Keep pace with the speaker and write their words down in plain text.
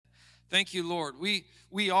Thank you, Lord.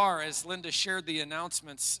 We are, as Linda shared the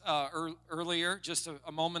announcements earlier, just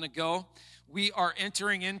a moment ago, we are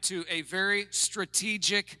entering into a very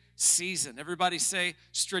strategic season. Everybody say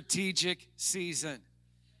strategic season.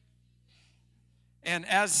 And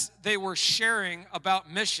as they were sharing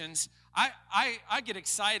about missions, I get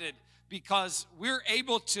excited because we're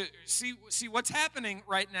able to see what's happening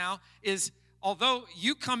right now is, although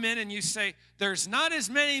you come in and you say, there's not as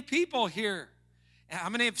many people here. How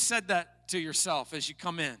many have said that to yourself as you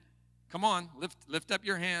come in? Come on, lift up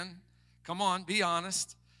your hand. Come on, be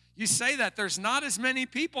honest. You say that there's not as many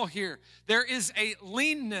people here. There is a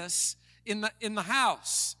leanness in the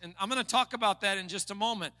house. And I'm going to talk about that in just a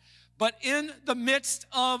moment. But in the midst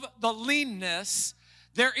of the leanness,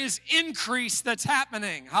 there is increase that's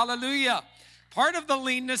happening. Hallelujah. Part of the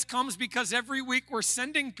leanness comes because every week we're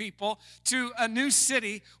sending people to a new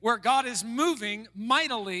city where God is moving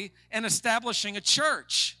mightily and establishing a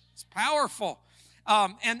church. It's powerful.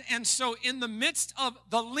 And so in the midst of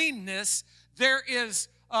the leanness, there is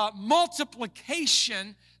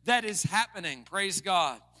multiplication that is happening. Praise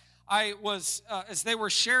God. I was, as they were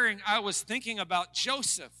sharing, I was thinking about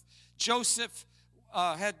Joseph. Joseph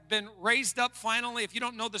had been raised up finally. If you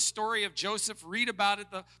don't know the story of Joseph, read about it,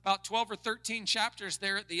 about 12 or 13 chapters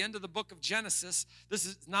there at the end of the book of Genesis. This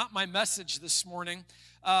is not my message this morning.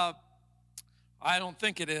 I don't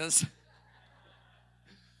think it is.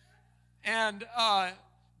 And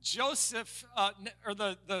Joseph, or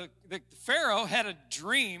the Pharaoh had a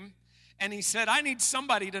dream, and he said, I need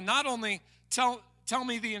somebody to not only tell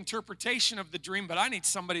me the interpretation of the dream, but I need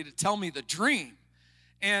somebody to tell me the dream.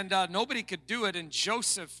 And nobody could do it, and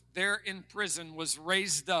Joseph there in prison was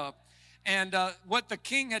raised up. And what the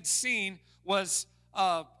king had seen was,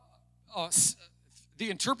 the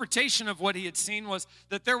interpretation of what he had seen was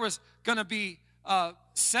that there was going to be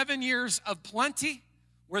 7 years of plenty,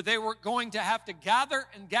 where they were going to have to gather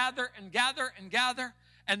and gather and gather and gather,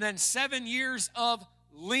 and then 7 years of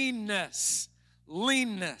leanness.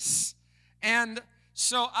 And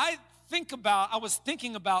so I was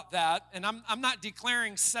thinking about that, and I'm not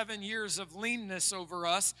declaring 7 years of leanness over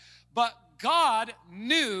us, but God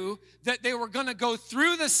knew that they were going to go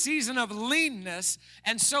through the season of leanness,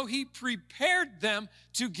 and so he prepared them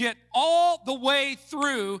to get all the way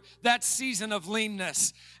through that season of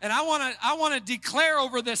leanness. And I want to declare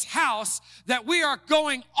over this house that we are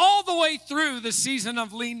going all the way through the season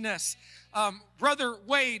of leanness. Brother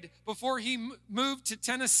Wade, before he moved to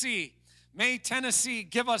Tennessee, may Tennessee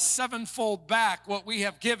give us sevenfold back what we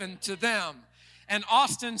have given to them. And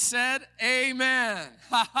Austin said, amen.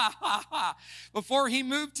 Before he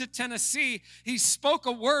moved to Tennessee, he spoke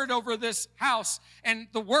a word over this house. And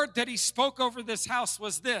the word that he spoke over this house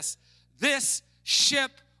was this: this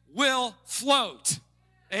ship will float.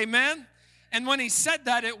 Amen? And when he said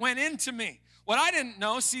that, it went into me. What I didn't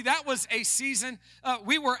know, that was a season,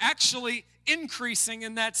 we were actually increasing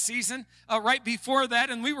in that season right before that,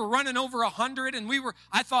 and we were running over 100, and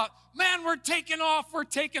I thought, man, we're taking off.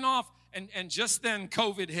 And just then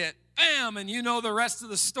COVID hit, bam, and you know the rest of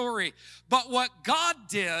the story. But what God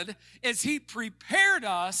did is he prepared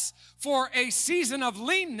us for a season of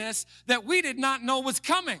leanness that we did not know was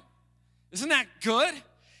coming. Isn't that good?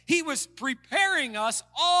 He was preparing us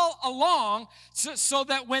all along so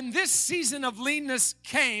that when this season of leanness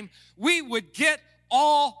came, we would get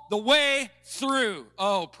all the way through.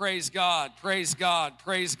 Oh, praise God, praise God,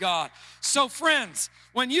 praise God. So friends,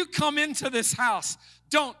 when you come into this house,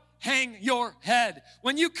 don't hang your head.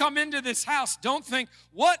 When you come into this house, don't think,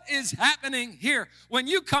 what is happening here? When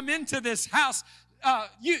you come into this house,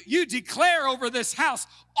 you declare over this house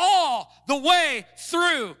all the way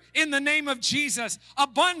through in the name of Jesus.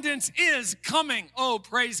 Abundance is coming. Oh,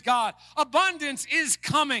 praise God. Abundance is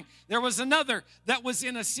coming. There was another that was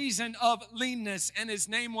in a season of leanness, and his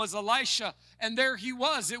name was Elisha. And there he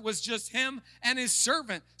was. It was just him and his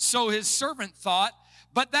servant. So his servant thought.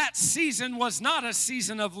 But that season was not a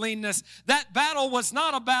season of leanness. That battle was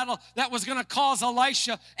not a battle that was going to cause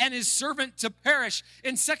Elisha and his servant to perish.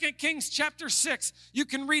 In 2 Kings chapter 6, you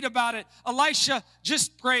can read about it. Elisha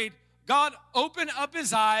just prayed, God, open up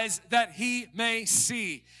his eyes that he may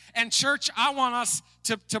see. And church, I want us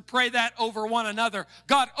to pray that over one another.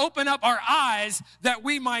 God, open up our eyes that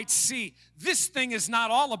we might see. This thing is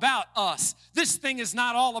not all about us. This thing is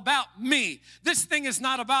not all about me. This thing is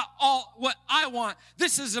not about all what I want.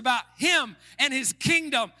 This is about him and his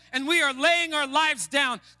kingdom. And we are laying our lives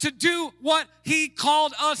down to do what he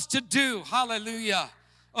called us to do. Hallelujah.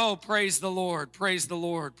 Oh, praise the Lord. Praise the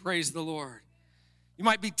Lord. Praise the Lord. You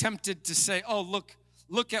might be tempted to say, oh,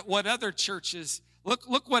 look at what other churches,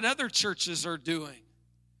 look what other churches are doing.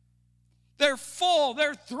 They're full.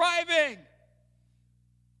 They're thriving.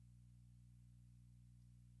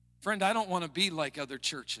 Friend, I don't want to be like other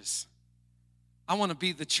churches. I want to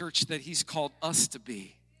be the church that he's called us to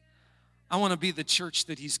be. I want to be the church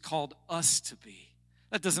that he's called us to be.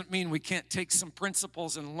 That doesn't mean we can't take some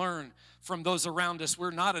principles and learn from those around us. We're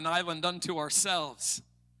not an island unto ourselves.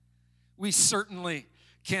 We certainly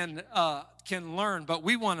can learn, but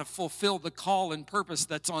we want to fulfill the call and purpose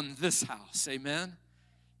that's on this house. Amen?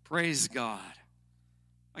 Praise God.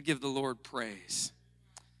 I give the Lord praise.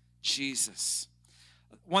 Jesus.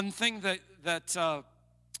 One thing that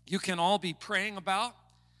you can all be praying about,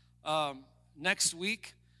 next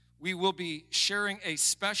week, we will be sharing a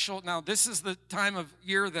special. Now, this is the time of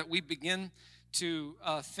year that we begin to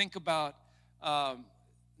think about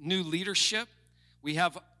new leadership. We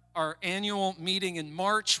have our annual meeting in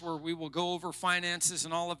March where we will go over finances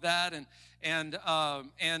and all of that and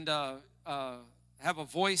have a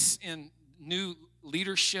voice in new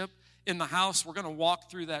leadership in the house. We're going to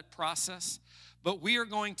walk through that process. But we are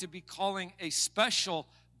going to be calling a special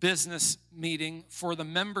business meeting for the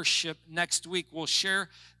membership next week. We'll share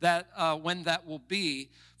that when that will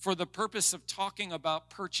be, for the purpose of talking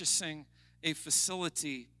about purchasing a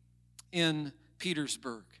facility in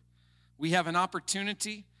Petersburg. We have an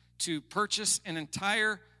opportunity to purchase an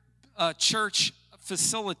entire church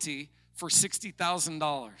facility for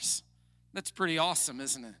 $60,000. That's pretty awesome,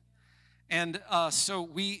 isn't it? And so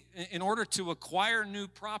we, in order to acquire new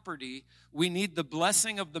property, we need the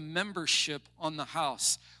blessing of the membership on the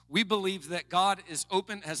house. We believe that God has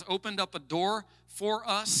opened up a door for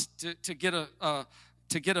us to get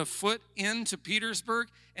a foot into Petersburg.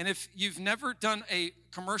 And if you've never done a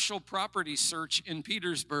commercial property search in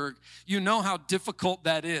Petersburg, you know how difficult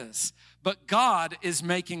that is. But God is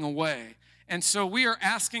making a way. And so we are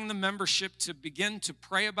asking the membership to begin to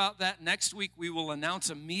pray about that. Next week, we will announce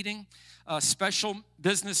a meeting, a special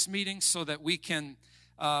business meeting, so that we can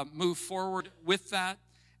move forward with that,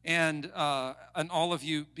 and all of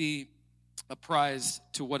you be apprised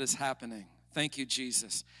to what is happening. Thank you,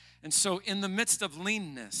 Jesus. And so in the midst of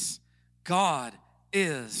leanness, God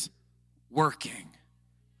is working.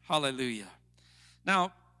 Hallelujah.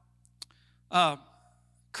 Now,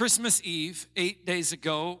 Christmas Eve, 8 days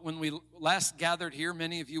ago, when we last gathered here,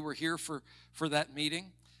 many of you were here for that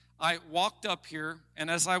meeting. I walked up here,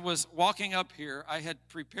 and as I was walking up here, I had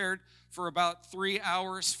prepared for about 3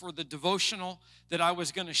 hours for the devotional that I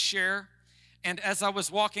was going to share. And as I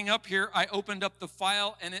was walking up here, I opened up the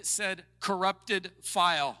file, and it said, corrupted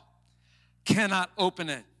file. Cannot open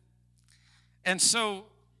it. And so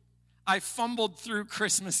I fumbled through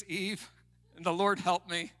Christmas Eve, and the Lord helped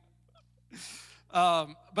me.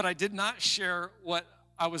 But I did not share what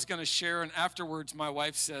I was going to share, and afterwards my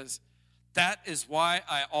wife says, that is why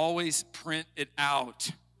I always print it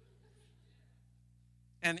out.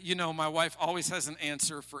 And you know, my wife always has an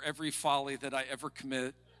answer for every folly that I ever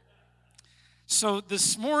commit. So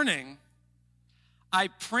this morning, I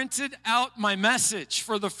printed out my message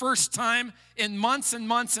for the first time in months and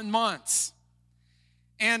months and months.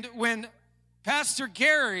 And when Pastor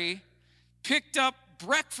Gary picked up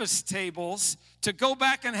breakfast tables to go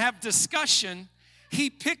back and have discussion, he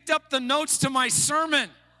picked up the notes to my sermon.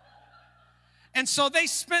 And so they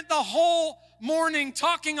spent the whole morning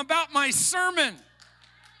talking about my sermon.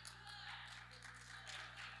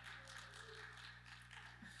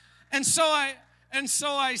 And so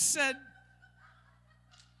I said,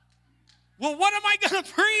 well, what am I going to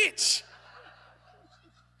preach?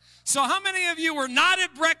 So how many of you were not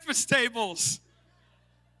at breakfast tables?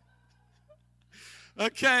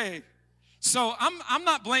 Okay. So I'm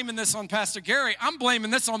not blaming this on Pastor Gary. I'm blaming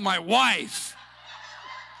this on my wife.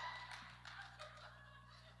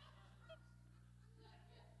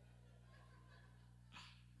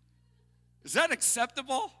 Is that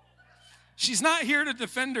acceptable? She's not here to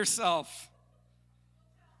defend herself.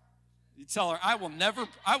 You tell her, I will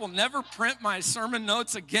never print my sermon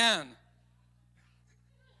notes again.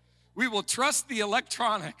 We will trust the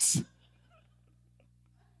electronics.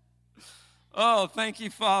 Oh, thank you,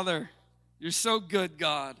 Father. You're so good,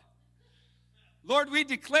 God. Lord, we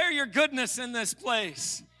declare your goodness in this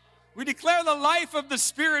place. We declare the life of the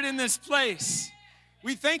Spirit in this place.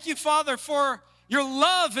 We thank you, Father, for your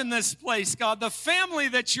love in this place, God, the family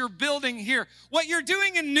that you're building here, what you're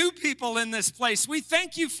doing in new people in this place. We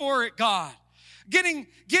thank you for it, God.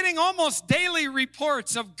 Getting almost daily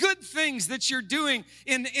reports of good things that you're doing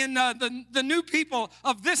in the new people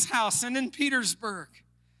of this house and in Petersburg.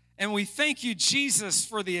 And we thank you, Jesus,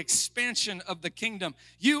 for the expansion of the kingdom.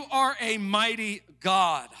 You are a mighty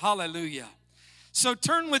God. Hallelujah. So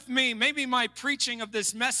turn with me. Maybe my preaching of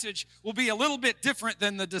this message will be a little bit different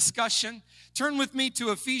than the discussion. Turn with me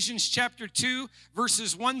to Ephesians chapter 2,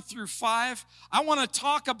 verses 1 through 5. I want to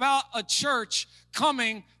talk about a church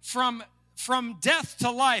coming from death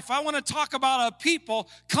to life. I want to talk about a people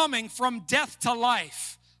coming from death to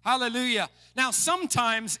life. Hallelujah. Now,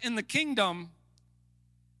 sometimes in the kingdom,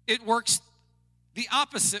 it works the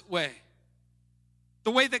opposite way,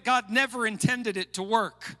 the way that God never intended it to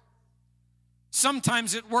work.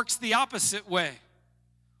 Sometimes it works the opposite way.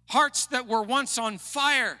 Hearts that were once on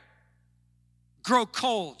fire grow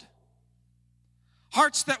cold.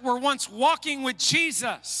 Hearts that were once walking with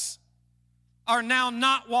Jesus are now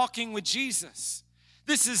not walking with Jesus.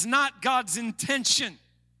 This is not God's intention.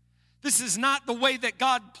 This is not the way that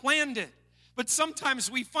God planned it. But sometimes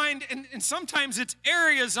we find, and sometimes it's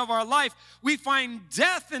areas of our life, we find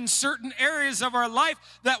death in certain areas of our life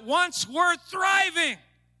that once were thriving.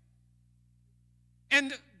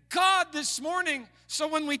 And God this morning, so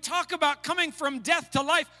when we talk about coming from death to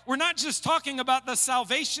life, we're not just talking about the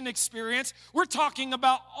salvation experience, we're talking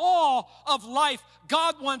about all of life.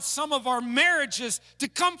 God wants some of our marriages to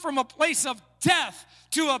come from a place of death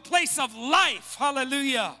to a place of life.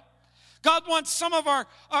 Hallelujah. God wants some of our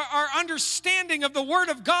understanding of the Word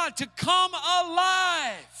of God to come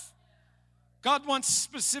alive. God wants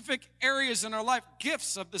specific areas in our life,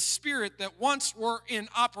 gifts of the Spirit that once were in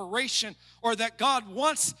operation, or that God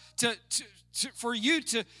wants for you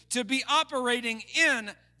to be operating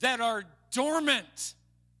in that are dormant.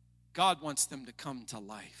 God wants them to come to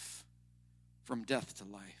life, from death to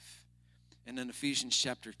life. And in Ephesians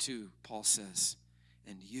chapter 2, Paul says,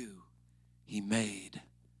 "And you he made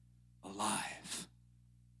alive,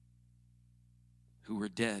 who were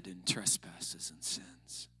dead in trespasses and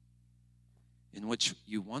sins, in which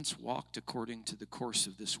you once walked according to the course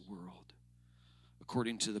of this world,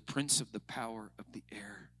 according to the prince of the power of the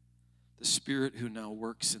air, the spirit who now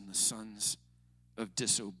works in the sons of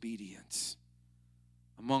disobedience,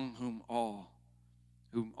 among whom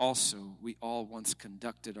also we all once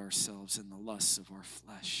conducted ourselves in the lusts of our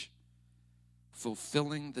flesh,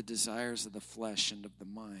 fulfilling the desires of the flesh and of the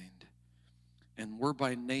mind, and were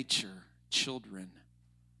by nature children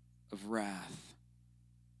of wrath,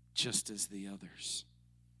 just as the others.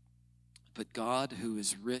 But God, who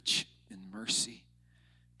is rich in mercy,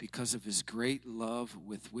 because of his great love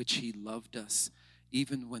with which he loved us,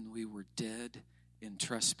 even when we were dead in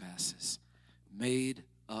trespasses, made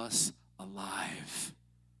us alive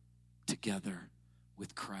together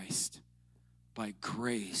with Christ. By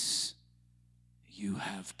grace you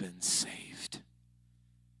have been saved."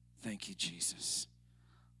 Thank you, Jesus.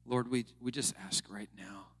 Lord, we just ask right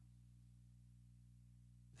now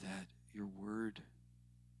that your word,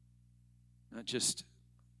 not just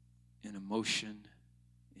in emotion,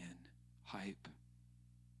 in hype,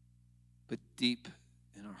 but deep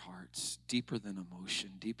in our hearts, deeper than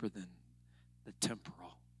emotion, deeper than the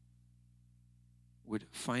temporal, would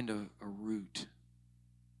find a root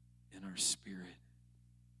in our spirit.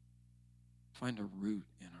 Find a root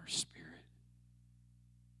in our spirit.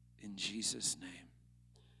 In Jesus' name,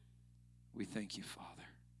 we thank you,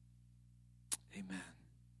 Father. Amen.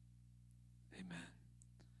 Amen.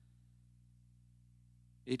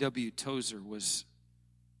 A.W. Tozer was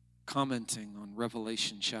commenting on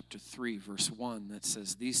Revelation chapter 3, verse 1, that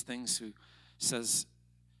says, These things says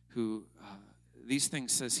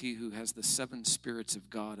he who has the 7 spirits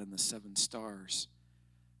of God and the 7 stars.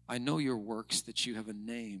 I know your works, that you have a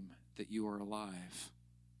name, that you are alive,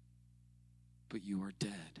 but you are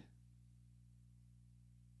dead.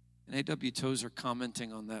 And A.W. Tozer,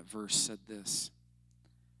 commenting on that verse, said this: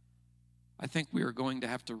 I think we are going to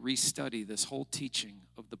have to restudy this whole teaching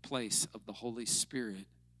of the place of the Holy Spirit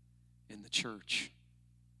in the church,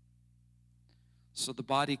 so the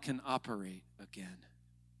body can operate again.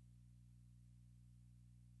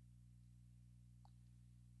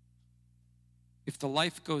 If the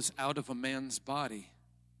life goes out of a man's body,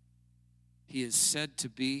 he is said to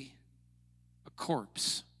be a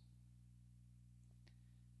corpse.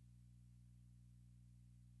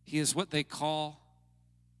 He is what they call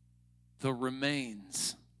the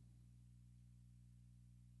remains.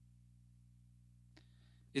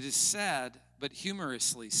 It is sad, but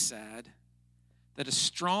humorously sad, that a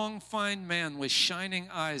strong, fine man with shining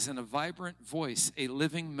eyes and a vibrant voice, a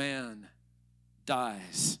living man,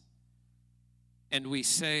 dies. And we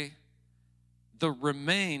say, the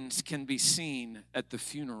remains can be seen at the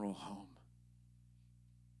funeral home.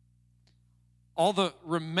 All the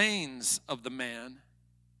remains of the man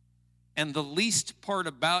and the least part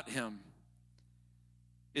about him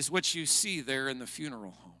is what you see there in the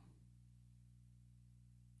funeral home.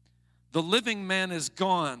 The living man is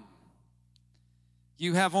gone.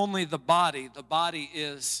 You have only the body. The body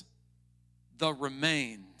is the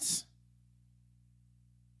remains.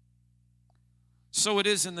 So it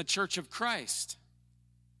is in the church of Christ.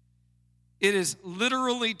 It is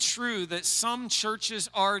literally true that some churches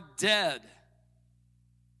are dead.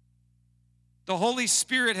 The Holy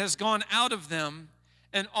Spirit has gone out of them,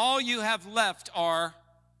 and all you have left are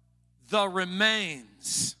the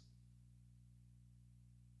remains.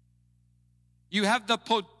 You have the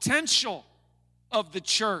potential of the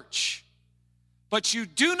church, but you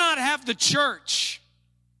do not have the church.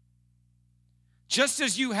 Just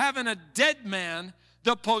as you have in a dead man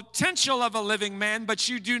the potential of a living man, but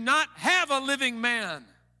you do not have a living man.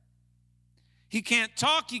 He can't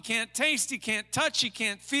talk, he can't taste, he can't touch, he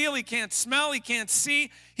can't feel, he can't smell, he can't see,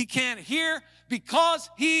 he can't hear, because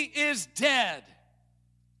he is dead.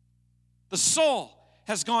 The soul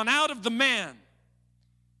has gone out of the man.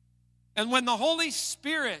 And when the Holy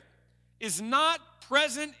Spirit is not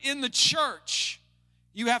present in the church,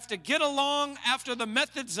 you have to get along after the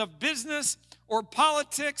methods of business or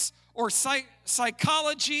politics or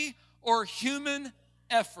psychology or human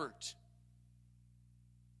effort.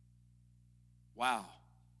 Wow.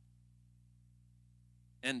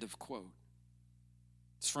 End of quote.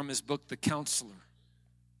 It's from his book, The Counselor.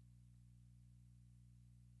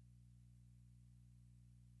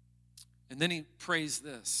 And then he prays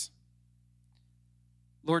this: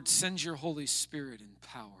 Lord, send your Holy Spirit in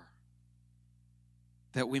power,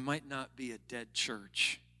 that we might not be a dead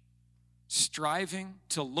church, striving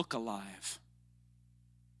to look alive,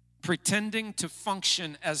 pretending to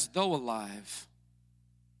function as though alive,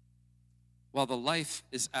 while the life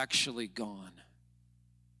is actually gone.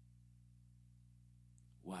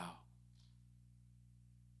 Wow.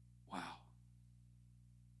 Wow.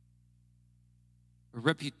 A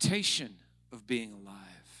reputation of being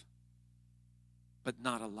alive, but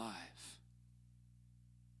not alive.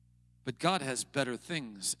 But God has better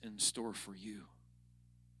things in store for you.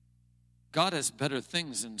 God has better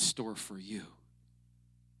things in store for you.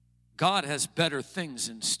 God has better things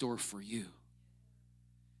in store for you.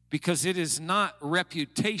 Because it is not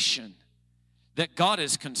reputation that God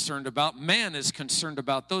is concerned about. Man is concerned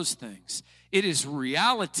about those things. It is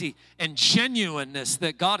reality and genuineness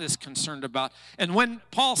that God is concerned about. And when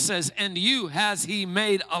Paul says, and you has he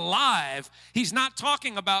made alive, he's not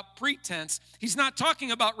talking about pretense. He's not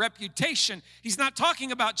talking about reputation. He's not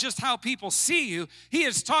talking about just how people see you. He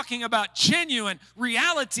is talking about genuine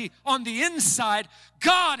reality on the inside.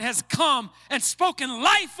 God has come and spoken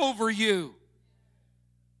life over you.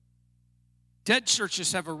 Dead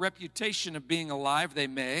churches have a reputation of being alive. They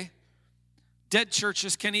may. Dead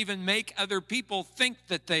churches can even make other people think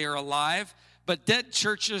that they are alive, but dead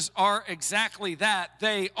churches are exactly that.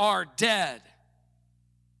 They are dead.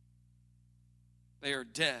 They are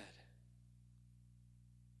dead.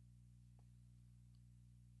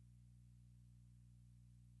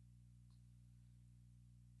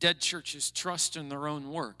 Dead churches trust in their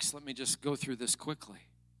own works. Let me just go through this quickly,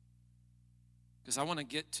 because I want to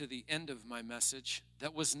get to the end of my message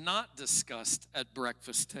that was not discussed at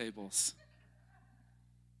breakfast tables.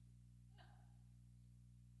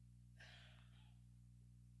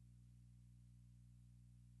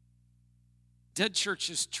 Dead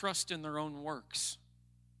churches trust in their own works.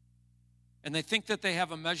 And they think that they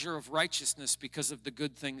have a measure of righteousness because of the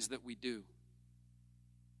good things that we do.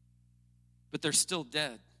 But they're still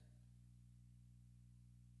dead.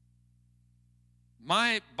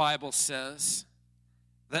 My Bible says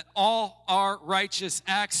that all our righteous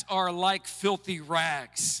acts are like filthy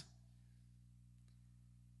rags.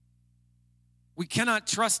 We cannot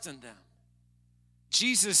trust in them.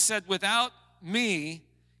 Jesus said, without me,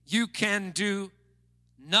 you can do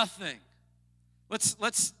nothing.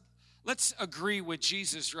 Let's agree with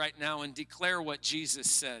Jesus right now and declare what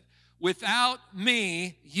Jesus said. Without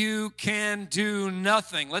me, you can do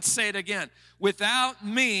nothing. Let's say it again. Without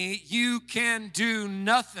me, you can do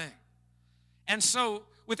nothing. And so,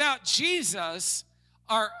 without Jesus,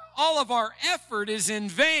 all of our effort is in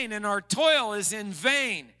vain and our toil is in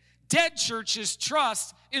vain. Dead churches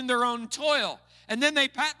trust in their own toil. And then they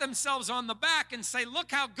pat themselves on the back and say,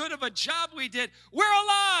 look how good of a job we did. We're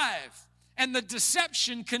alive. And the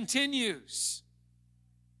deception continues.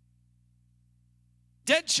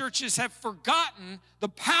 Dead churches have forgotten the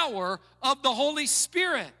power of the Holy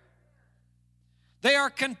Spirit. They are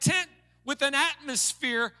content with an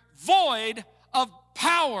atmosphere void of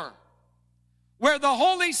power, where the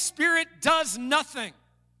Holy Spirit does nothing.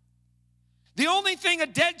 The only thing a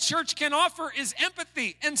dead church can offer is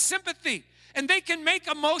empathy and sympathy. And they can make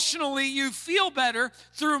emotionally you feel better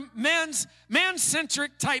through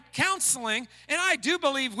man-centric type counseling. And I do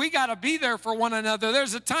believe we got to be there for one another.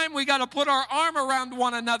 There's a time we got to put our arm around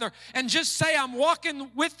one another and just say, I'm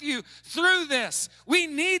walking with you through this. We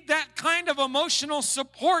need that kind of emotional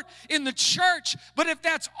support in the church. But if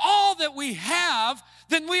that's all that we have,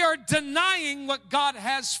 then we are denying what God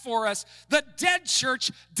has for us. The dead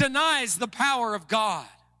church denies the power of God.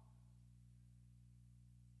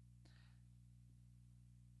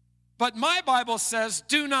 But my Bible says,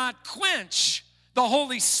 do not quench the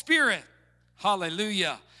Holy Spirit.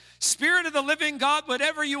 Hallelujah. Spirit of the living God,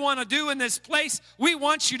 whatever you want to do in this place, we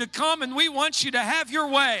want you to come and we want you to have your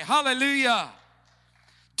way. Hallelujah.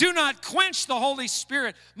 Do not quench the Holy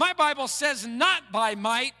Spirit. My Bible says not by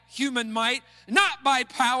might, human might, not by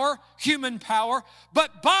power, human power,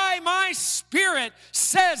 but by my Spirit,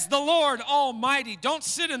 says the Lord Almighty. Don't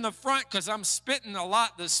sit in the front because I'm spitting a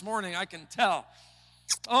lot this morning, I can tell.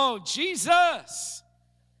 Oh, Jesus.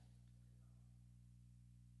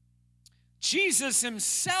 Jesus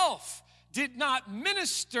himself did not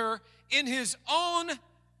minister in his own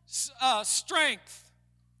strength.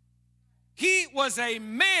 He was a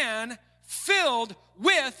man filled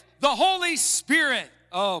with the Holy Spirit.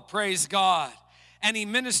 Oh, praise God. And he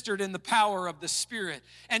ministered in the power of the Spirit.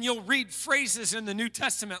 And you'll read phrases in the New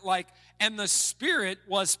Testament like, and the Spirit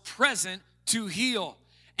was present to heal.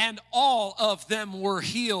 And all of them were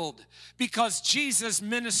healed because Jesus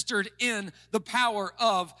ministered in the power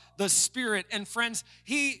of the Spirit. And friends,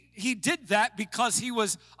 he did that because he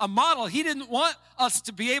was a model. He didn't want us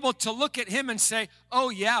to be able to look at him and say, oh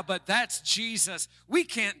yeah, but that's Jesus. We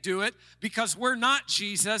can't do it because we're not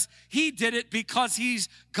Jesus. He did it because he's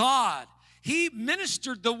God. He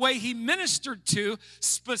ministered the way he ministered to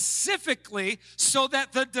specifically so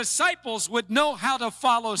that the disciples would know how to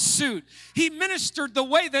follow suit. He ministered the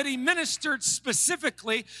way that he ministered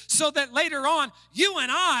specifically so that later on you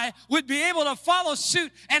and I would be able to follow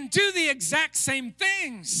suit and do the exact same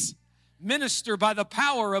things. Minister by the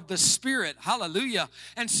power of the Spirit. Hallelujah.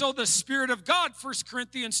 And so the Spirit of God, 1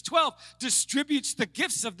 Corinthians 12, distributes the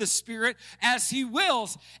gifts of the Spirit as he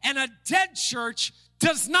wills. And a dead church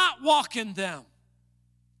does not walk in them.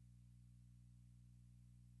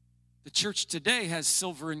 The church today has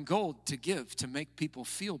silver and gold to give to make people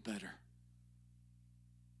feel better.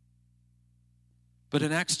 But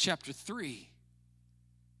in Acts chapter 3,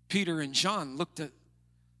 Peter and John looked at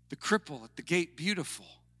the cripple at the gate beautiful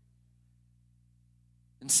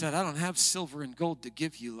and said, I don't have silver and gold to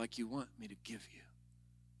give you like you want me to give you.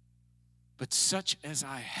 But such as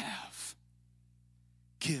I have,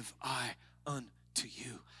 give I unto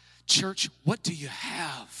you. Church, what do you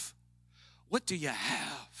have? What do you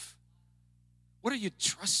have? What are you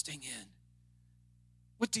trusting in?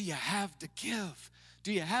 What do you have to give?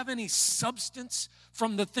 Do you have any substance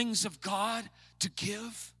from the things of God to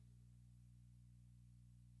give?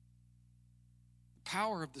 The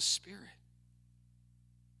power of the Spirit.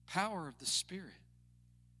 Power of the Spirit.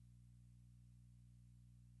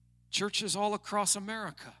 Churches all across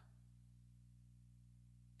America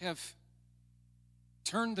have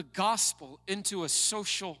turned the gospel into a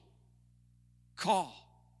social call.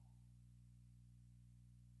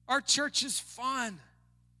 Our church is fun.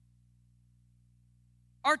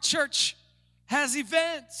 Our church has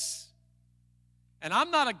events. And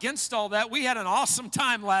I'm not against all that. We had an awesome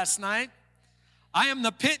time last night. I am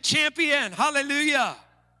the pit champion. Hallelujah.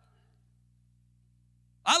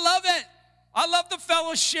 I love it. I love the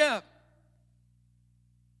fellowship.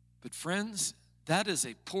 But friends, that is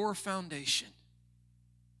a poor foundation.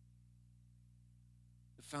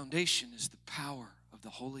 The foundation is the power of the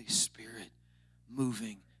Holy Spirit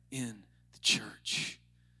moving in the church.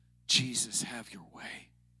 Jesus, have your way.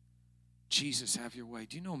 Jesus, have your way.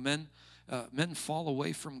 Do you know men fall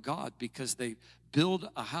away from God because they build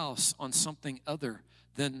a house on something other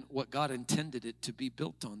than what God intended it to be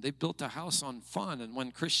built on? They built a house on fun, and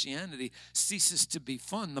when Christianity ceases to be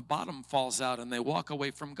fun, the bottom falls out and they walk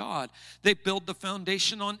away from God. They build the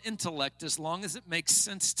foundation on intellect. As long as it makes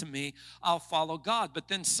sense to me, I'll follow God. But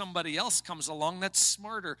then somebody else comes along that's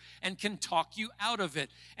smarter and can talk you out of it.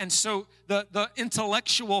 And so the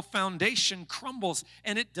intellectual foundation crumbles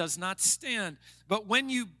and it does not stand. But when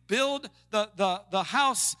you build the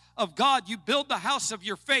house of God, you build the house of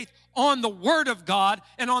your faith on the Word of God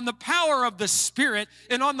and on the power of the Spirit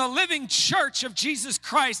and on the living church of Jesus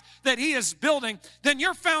Christ that He is building, then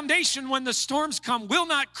your foundation, when the storms come, will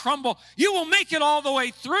not crumble. You will make it all the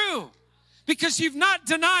way through because you've not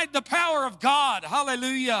denied the power of God.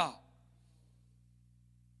 Hallelujah.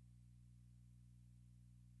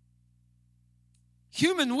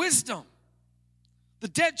 Human wisdom. The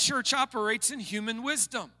dead church operates in human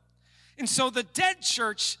wisdom. And so the dead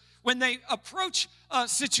church, when they approach a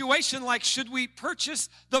situation like, should we purchase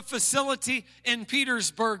the facility in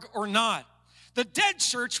Petersburg or not? The dead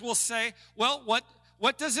church will say, well,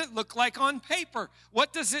 what does it look like on paper?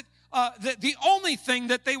 What does it the only thing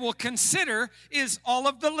that they will consider is all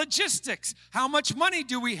of the logistics. How much money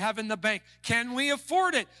do we have in the bank? Can we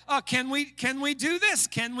afford it? Can we do this?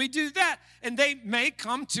 Can we do that? And they may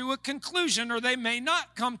come to a conclusion, or they may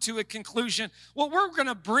not come to a conclusion. Well, we're going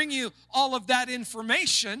to bring you all of that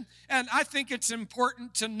information, and I think it's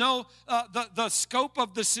important to know the scope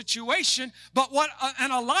of the situation. But what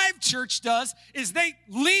an alive church does is they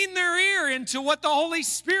lean their ear into what the Holy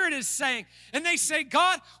Spirit is saying, and they say,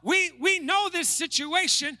 God, we know this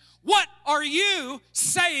situation. What are you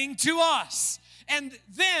saying to us? And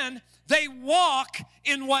then they walk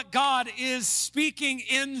in what God is speaking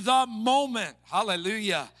in the moment.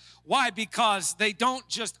 Hallelujah. Why? Because they don't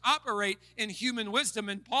just operate in human wisdom.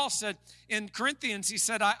 And Paul said in Corinthians, he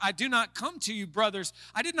said, I do not come to you, brothers.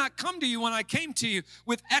 I did not come to you when I came to you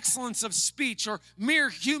with excellence of speech or mere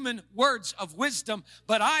human words of wisdom,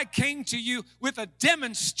 but I came to you with a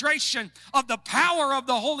demonstration of the power of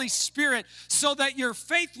the Holy Spirit, so that your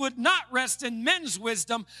faith would not rest in men's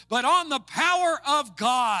wisdom, but on the power of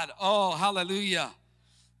God. Oh, hallelujah.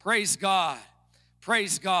 Praise God.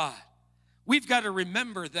 Praise God. We've got to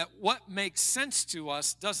remember that what makes sense to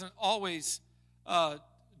us doesn't always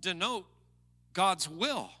denote God's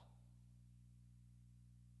will.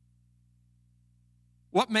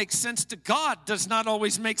 What makes sense to God does not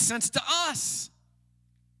always make sense to us.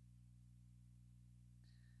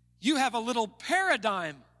 You have a little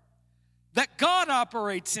paradigm that God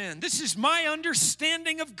operates in. This is my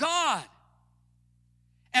understanding of God.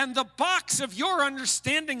 And the box of your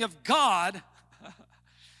understanding of God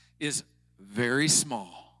is very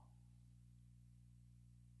small.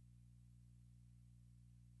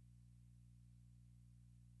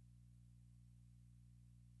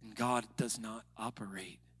 And God does not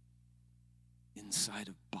operate inside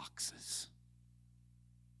of boxes.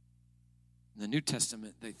 In the New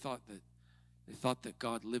Testament, they thought that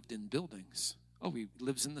God lived in buildings. Oh, he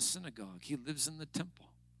lives in the synagogue. He lives in the temple.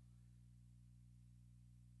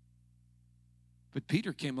 But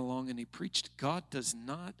Peter came along and he preached, God does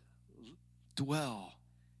not dwell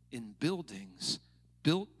in buildings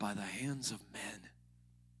built by the hands of men.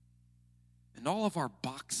 And all of our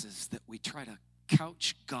boxes that we try to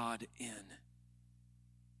couch God in,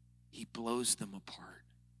 he blows them apart.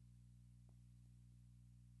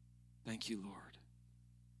 Thank you, Lord.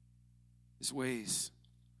 His ways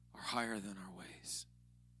are higher than our ways.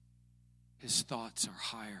 His thoughts are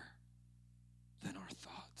higher than our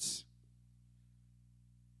thoughts.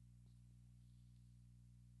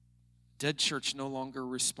 Dead church no longer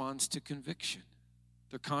responds to conviction.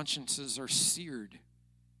 Their consciences are seared.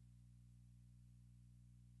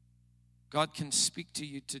 God can speak to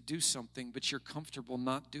you to do something, but you're comfortable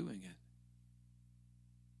not doing it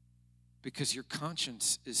because your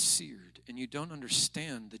conscience is seared and you don't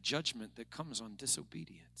understand the judgment that comes on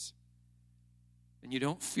disobedience, and you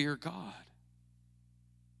don't fear God.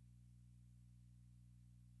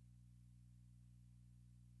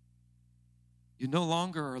 You no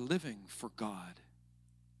longer are living for God.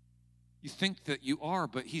 You think that you are,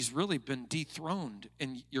 but he's really been dethroned,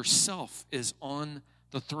 and yourself is on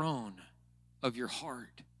the throne of your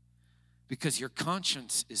heart because your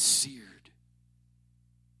conscience is seared.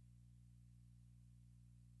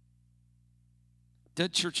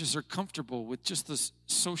 Dead churches are comfortable with just the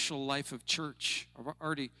social life of church. I've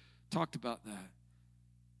already talked about that.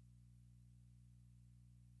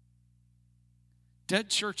 Dead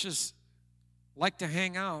churches like to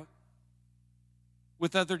hang out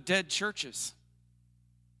with other dead churches.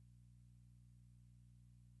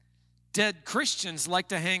 Dead Christians like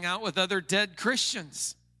to hang out with other dead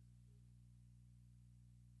Christians.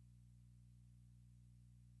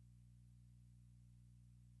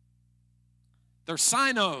 They're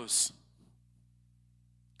sinos.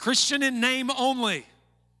 Christian in name only.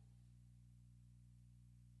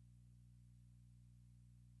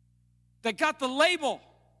 They got the label.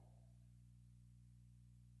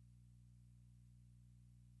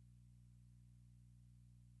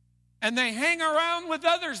 And they hang around with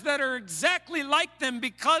others that are exactly like them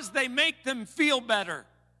because they make them feel better.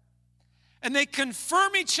 And they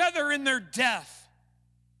confirm each other in their death.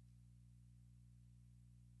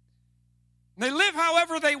 And they live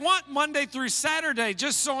however they want Monday through Saturday,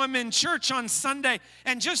 just so I'm in church on Sunday,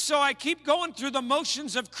 and just so I keep going through the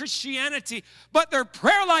motions of Christianity. But their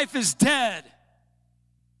prayer life is dead.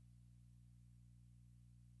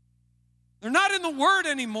 They're not in the Word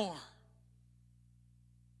anymore.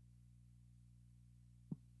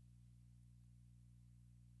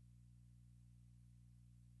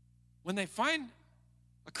 when they find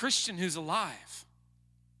a Christian who's alive,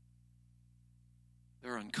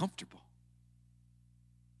 they're uncomfortable.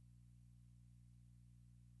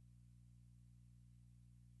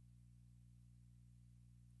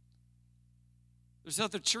 There's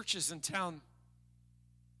other churches in town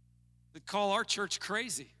that call our church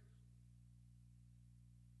crazy.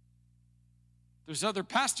 There's other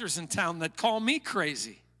pastors in town that call me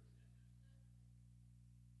crazy.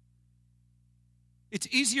 It's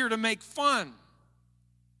easier to make fun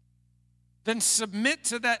than submit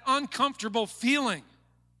to that uncomfortable feeling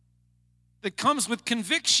that comes with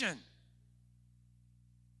conviction.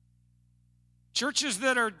 Churches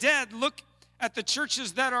that are dead look at the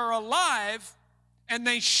churches that are alive and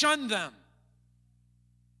they shun them.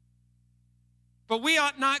 But we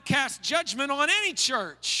ought not cast judgment on any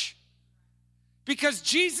church, because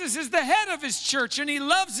Jesus is the head of his church and he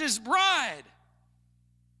loves his bride.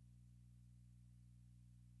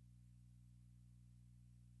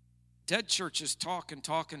 Dead churches talk and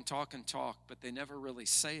talk and talk and talk, but they never really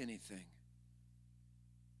say anything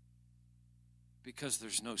because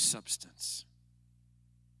there's no substance.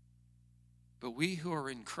 But we who are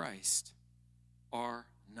in Christ are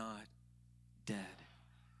not dead.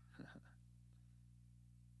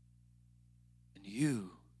 And you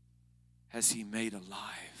has he made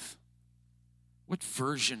alive. What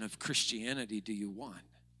version of Christianity do you want?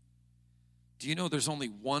 Do you know there's only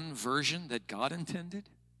one version that God intended?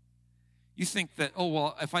 You think that, oh,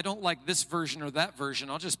 well, if I don't like this version or that version,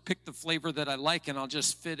 I'll just pick the flavor that I like and I'll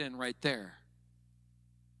just fit in right there.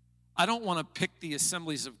 I don't want to pick the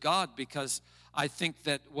Assemblies of God because I think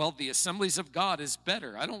that, well, the Assemblies of God is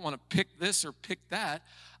better. I don't want to pick this or pick that.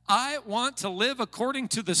 I want to live according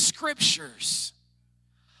to the Scriptures.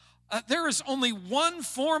 There is only one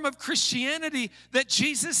form of Christianity that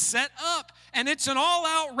Jesus set up, and it's an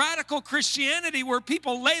all-out radical Christianity where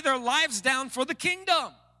people lay their lives down for the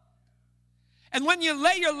kingdom. And when you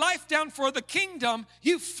lay your life down for the kingdom,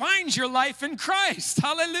 you find your life in Christ.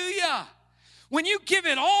 Hallelujah. When you give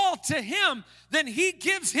it all to him, then he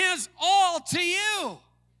gives his all to you.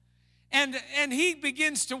 And he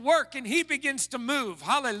begins to work and he begins to move.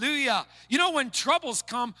 Hallelujah. You know, when troubles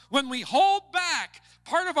come, when we hold back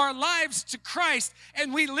part of our lives to Christ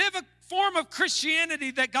and we live a form of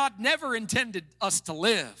Christianity that God never intended us to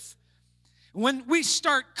live, when we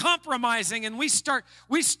start compromising and we start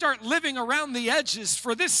living around the edges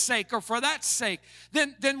for this sake or for that sake,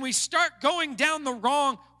 then we start going down the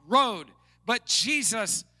wrong road. But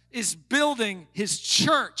Jesus is building his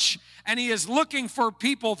church, and he is looking for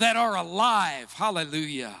people that are alive.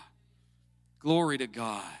 Hallelujah. Glory to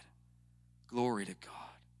God. Glory to God.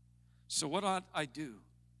 So what ought I do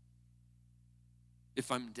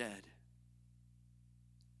if I'm dead?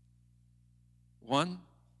 One,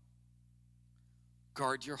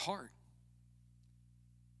 guard your heart.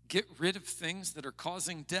 Get rid of things that are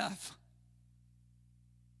causing death.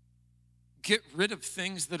 Get rid of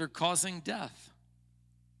things that are causing death.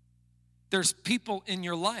 There's people in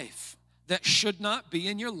your life that should not be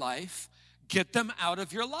in your life. Get them out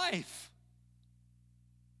of your life.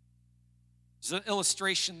 There's an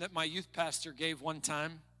illustration that my youth pastor gave one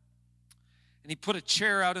time. And he put a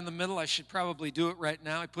chair out in the middle. I should probably do it right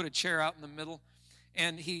now. He put a chair out in the middle.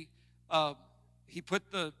 And he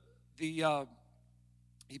put the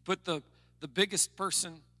biggest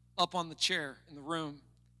person up on the chair in the room.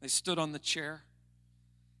 They stood on the chair.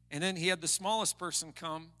 And then he had the smallest person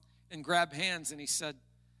come and grab hands, and he said,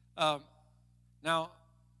 now,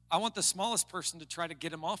 I want the smallest person to try to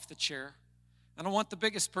get him off the chair, and I want the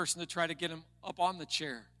biggest person to try to get him up on the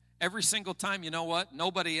chair. Every single time, you know what?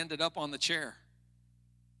 Nobody ended up on the chair.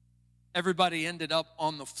 Everybody ended up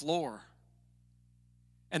on the floor.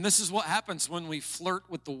 And this is what happens when we flirt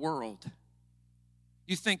with the world.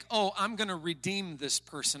 You think, oh, I'm going to redeem this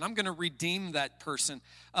person. I'm going to redeem that person.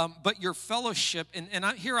 But your fellowship, and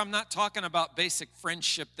I'm not talking about basic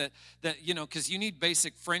friendship that because you need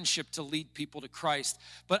basic friendship to lead people to Christ.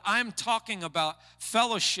 But I'm talking about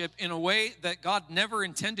fellowship in a way that God never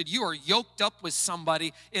intended. You are yoked up with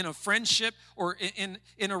somebody in a friendship or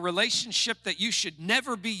in a relationship that you should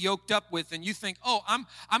never be yoked up with. And you think, oh,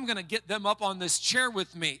 I'm going to get them up on this chair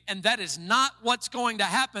with me. And that is not what's going to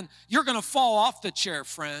happen. You're going to fall off the chair,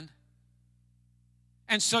 friend.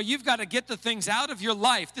 And so you've got to get the things out of your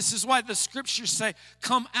life. This is why the scriptures say,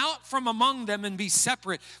 come out from among them and be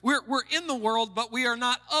separate. We're in the world, but we are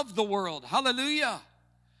not of the world. Hallelujah.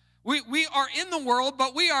 We are in the world,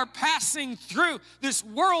 but we are passing through. This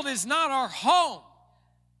world is not our home.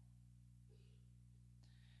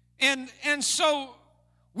 And so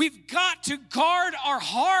we've got to guard our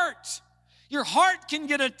heart. Your heart can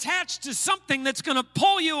get attached to something that's going to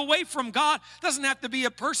pull you away from God. It doesn't have to be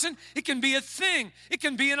a person. It can be a thing. It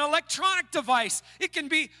can be an electronic device. It can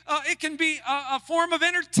be a form of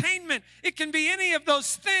entertainment. It can be any of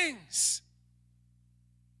those things.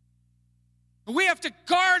 We have to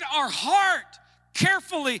guard our heart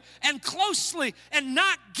carefully and closely and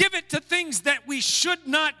not give it to things that we should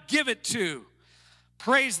not give it to.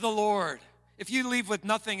 Praise the Lord. If you leave with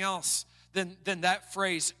nothing else, then that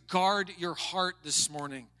phrase, guard your heart this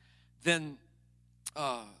morning, then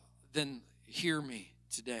hear me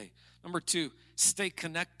today. Number 2, stay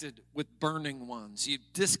connected with burning ones. You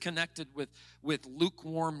disconnected with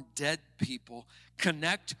lukewarm, dead people.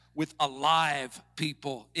 Connect with alive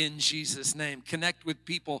people in Jesus' name. Connect with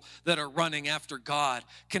people that are running after God.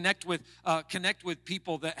 Connect with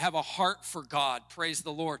people that have a heart for God. Praise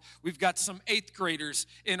the Lord. We've got some 8th graders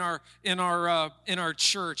in our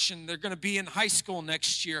church, and they're going to be in high school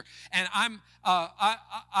next year. And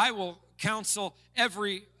I will counsel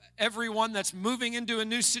everyone that's moving into a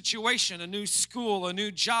new situation, a new school, a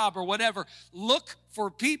new job, or whatever. Look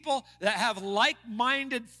for people that have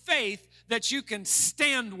like-minded faith that you can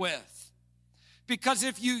stand with. Because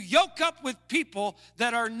if you yoke up with people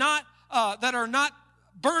that are not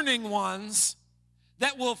burning ones,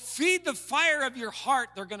 that will feed the fire of your heart,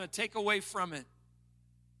 they're going to take away from it.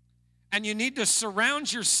 And you need to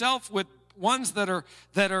surround yourself with ones that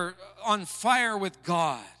are on fire with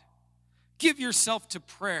God. Give yourself to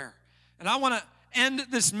prayer. And I want to end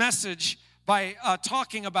this message by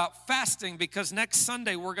talking about fasting, because next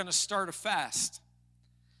Sunday we're going to start a fast.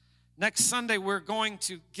 Next Sunday we're going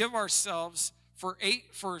to give ourselves for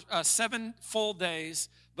 7 full days,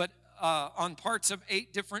 but on parts of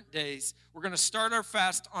 8 different days. We're going to start our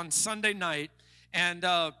fast on Sunday night, and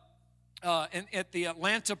at the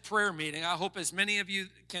Atlanta prayer meeting. I hope as many of you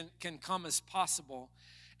can come as possible.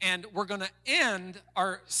 And we're going to end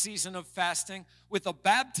our season of fasting with a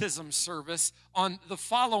baptism service on the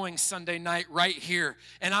following Sunday night right here.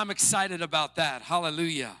 And I'm excited about that.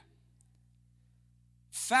 Hallelujah.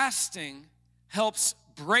 Fasting helps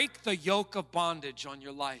break the yoke of bondage on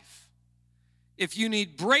your life. If you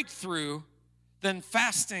need breakthrough, then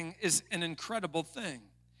fasting is an incredible thing.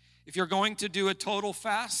 If you're going to do a total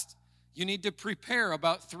fast, you need to prepare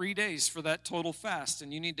about 3 days for that total fast,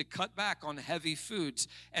 and you need to cut back on heavy foods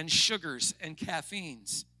and sugars and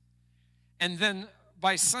caffeines. And then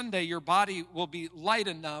by Sunday, your body will be light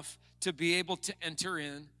enough to be able to enter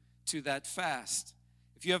into that fast.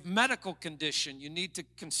 If you have medical condition, you need to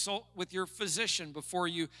consult with your physician before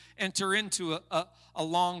you enter into a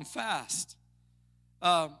long fast.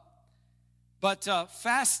 But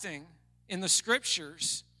fasting in the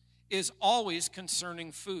scriptures is always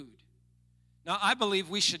concerning food. Now, I believe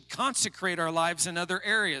we should consecrate our lives in other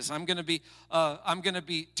areas. I'm going to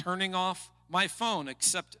be turning off my phone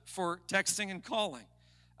except for texting and calling.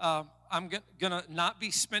 I'm going to not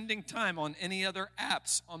be spending time on any other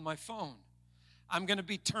apps on my phone. I'm going to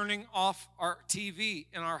be turning off our TV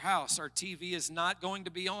in our house. Our TV is not going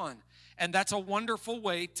to be on. And that's a wonderful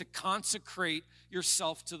way to consecrate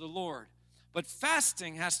yourself to the Lord. But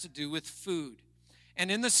fasting has to do with food.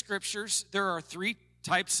 And in the scriptures, there are 3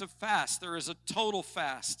 types of fast. There is a total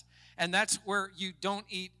fast, and that's where you don't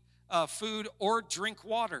eat food or drink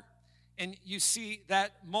water. And you see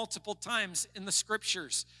that multiple times in the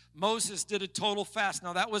scriptures. Moses did a total fast.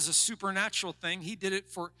 Now, that was a supernatural thing.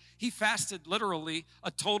 He fasted literally a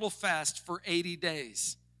total fast for 80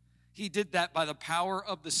 days. He did that by the power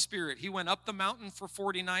of the Spirit. He went up the mountain for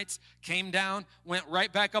 40 nights, came down, went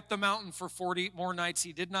right back up the mountain for 40 more nights.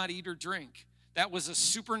 He did not eat or drink. That was a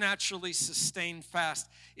supernaturally sustained fast.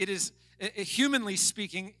 It is, humanly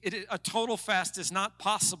speaking, a total fast is not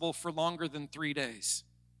possible for longer than 3 days.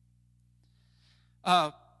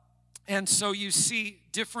 And so you see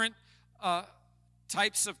different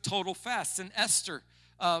types of total fasts. In Esther,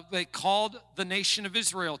 they called the nation of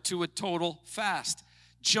Israel to a total fast.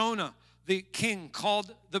 Jonah, the king,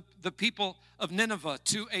 called the people of Nineveh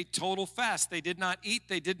to a total fast. They did not eat,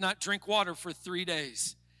 they did not drink water for 3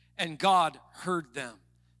 days. And God heard them.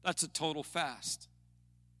 That's a total fast.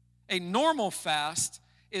 A normal fast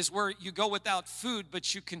is where you go without food,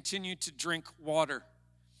 but you continue to drink water.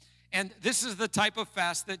 And this is the type of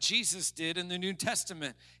fast that Jesus did in the New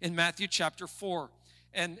Testament in Matthew chapter 4.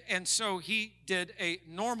 And so he did a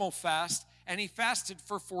normal fast, and he fasted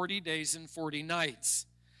for 40 days and 40 nights.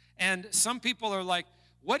 And some people are like,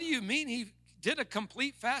 what do you mean he did a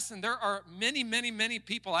complete fast? And there are many, many, many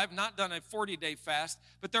people. I've not done a 40-day fast,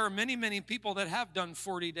 but there are many, many people that have done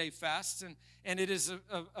 40-day fasts, and it is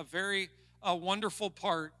a very wonderful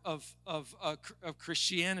part of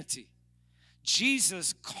Christianity.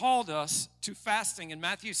 Jesus called us to fasting. In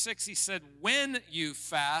Matthew 6, he said, when you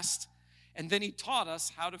fast, and then he taught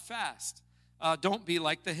us how to fast. Don't be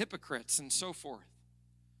like the hypocrites and so forth.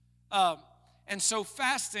 And so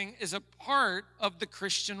fasting is a part of the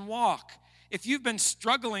Christian walk. If you've been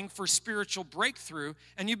struggling for spiritual breakthrough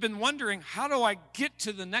and you've been wondering, how do I get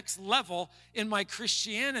to the next level in my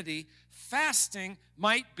Christianity? Fasting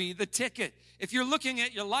might be the ticket. If you're looking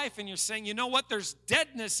at your life and you're saying, you know what, there's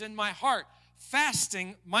deadness in my heart,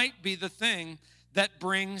 fasting might be the thing that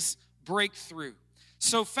brings breakthrough.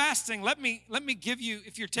 So fasting, let me give you,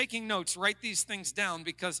 if you're taking notes, write these things down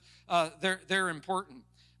because they're important.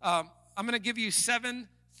 I'm going to give you 7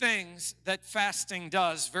 things that fasting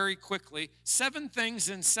does very quickly. 7 things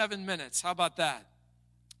in 7 minutes. How about that?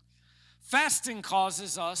 Fasting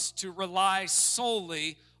causes us to rely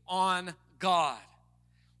solely on God.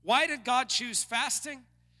 Why did God choose fasting?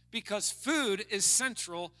 Because food is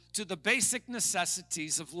central to the basic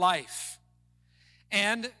necessities of life.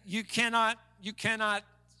 And you cannot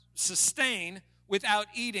sustain without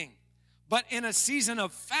eating. But in a season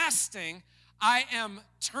of fasting, I am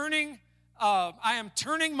turning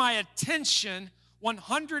my attention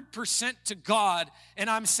 100% to God, and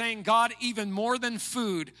I'm saying, God, even more than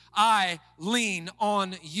food, I lean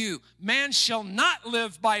on you. Man shall not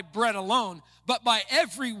live by bread alone, but by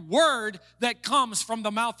every word that comes from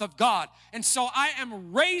the mouth of God. And so I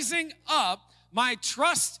am raising up my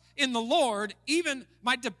trust in the Lord, even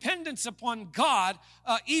my dependence upon God,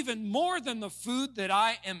 even more than the food that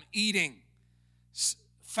I am eating.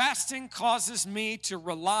 Fasting causes me to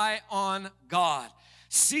rely on God.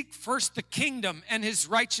 Seek first the kingdom and his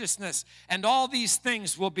righteousness, and all these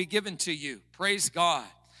things will be given to you. Praise God.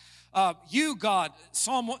 You, God,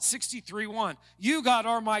 Psalm 63:1. You, God,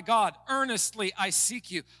 are my God. Earnestly I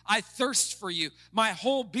seek you. I thirst for you. My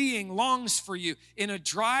whole being longs for you in a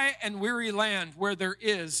dry and weary land where there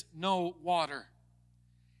is no water.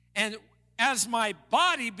 And as my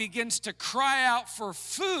body begins to cry out for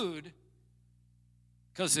food,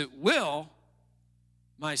 because it will,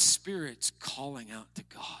 my spirit's calling out to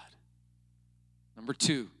God. Number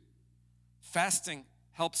 2, fasting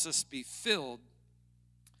helps us be filled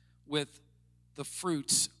with the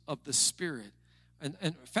fruits of the Spirit.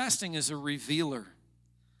 And fasting is a revealer.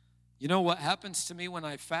 You know what happens to me when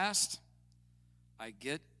I fast? I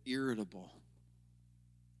get irritable.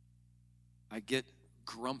 I get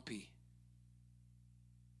grumpy.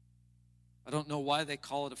 I don't know why they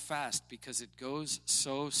call it a fast, because it goes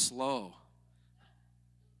so slow.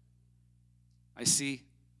 I see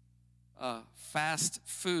fast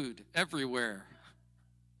food everywhere.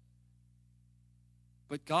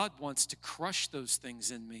 But God wants to crush those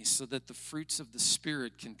things in me so that the fruits of the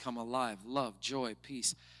Spirit can come alive. Love, joy,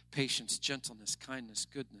 peace, patience, gentleness, kindness,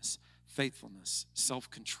 goodness, faithfulness,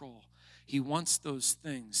 self-control. He wants those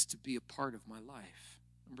things to be a part of my life.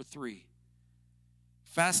 Number 3,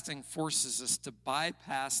 fasting forces us to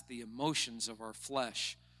bypass the emotions of our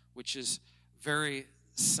flesh, which is very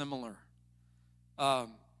similar.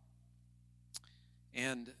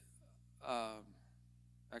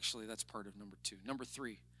 Actually, that's part of number 2. Number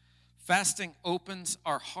 3, fasting opens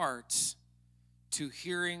our hearts to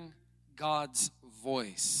hearing God's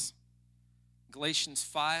voice. Galatians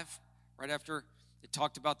 5, right after it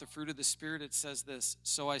talked about the fruit of the Spirit, it says this: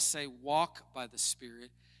 so I say, walk by the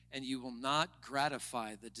Spirit, and you will not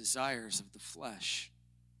gratify the desires of the flesh.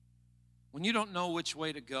 When you don't know which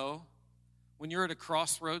way to go, when you're at a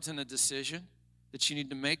crossroads in a decision that you need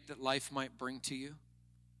to make that life might bring to you,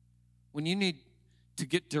 when you need to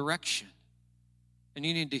get direction and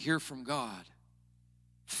you need to hear from God,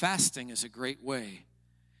 fasting is a great way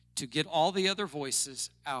to get all the other voices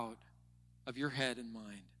out of your head and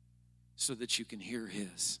mind so that you can hear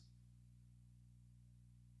his.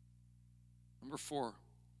 Number 4,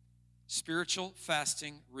 spiritual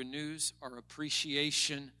fasting renews our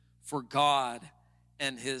appreciation for God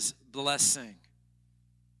and his blessing.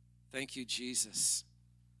 Thank you, Jesus.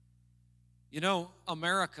 You know,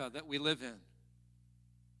 America that we live in,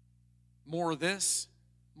 more of this,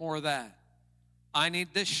 more of that. I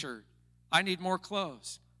need this shirt. I need more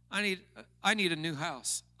clothes. I need a new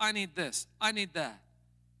house. I need this. I need that.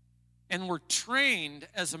 And we're trained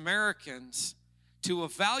as Americans to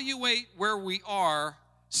evaluate where we are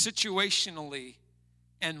situationally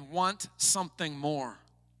and want something more.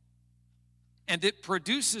 And it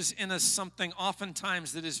produces in us something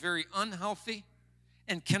oftentimes that is very unhealthy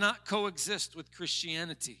and cannot coexist with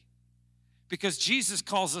Christianity. Because Jesus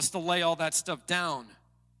calls us to lay all that stuff down.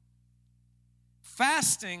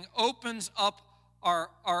 Fasting opens up our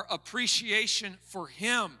appreciation for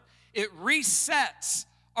him. It resets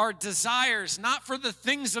our desires, not for the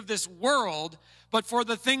things of this world, but for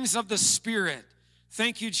the things of the Spirit.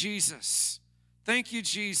 Thank you, Jesus. Thank you,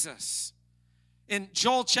 Jesus. In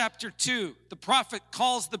Joel chapter 2, the prophet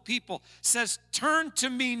calls the people, says, turn to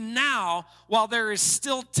me now while there is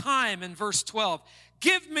still time, in verse 12.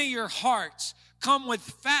 Give me your hearts. Come with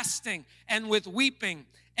fasting and with weeping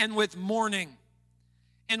and with mourning.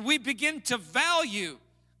 And we begin to value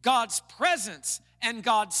God's presence and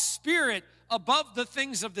God's Spirit above the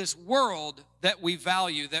things of this world that we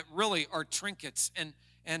value, that really are trinkets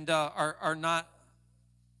and are not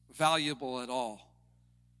valuable at all.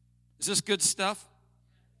 Is this good stuff?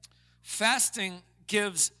 Fasting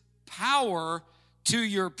gives power to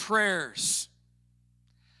your prayers.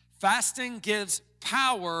 Fasting gives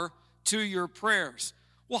power to your prayers.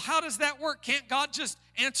 Well, how does that work? Can't God just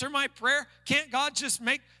answer my prayer? Can't God just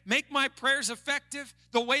make my prayers effective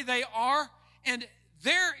the way they are? And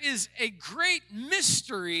there is a great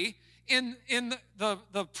mystery in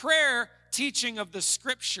the prayer teaching of the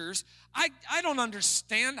Scriptures. I don't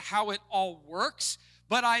understand how it all works,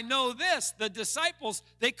 but I know this. The disciples,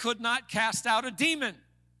 they could not cast out a demon.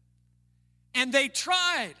 And they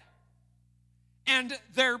tried. And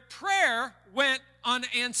their prayer went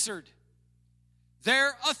unanswered.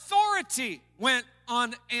 Their authority went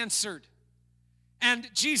unanswered. And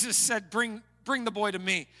Jesus said, bring the boy to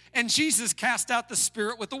me. And Jesus cast out the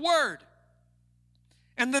spirit with a word.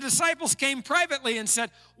 And the disciples came privately and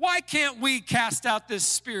said, why can't we cast out this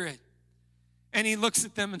spirit? And he looks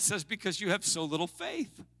at them and says, because you have so little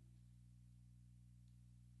faith.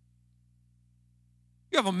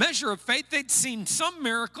 You have a measure of faith. They'd seen some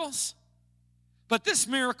miracles, but this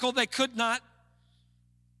miracle they could not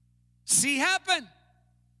see happen.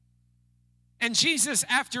 And Jesus,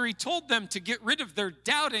 after he told them to get rid of their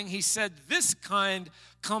doubting, he said, this kind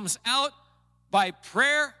comes out by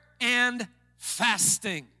prayer and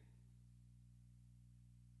fasting.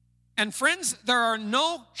 And friends, there are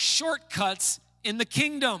no shortcuts in the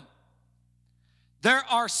kingdom. There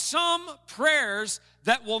are some prayers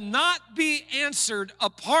that will not be answered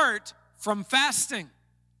apart from fasting.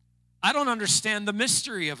 I don't understand the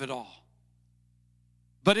mystery of it all,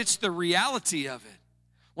 but it's the reality of it.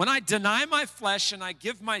 When I deny my flesh and I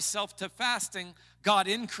give myself to fasting, God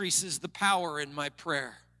increases the power in my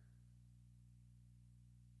prayer.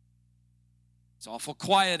 It's awful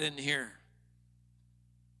quiet in here.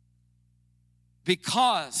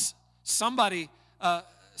 Because somebody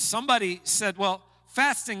said, well,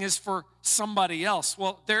 fasting is for somebody else.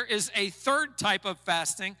 Well, there is a third type of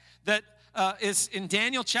fasting that is in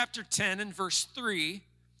Daniel chapter 10 and verse 3.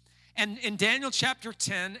 And in Daniel chapter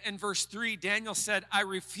 10 and verse 3, Daniel said, I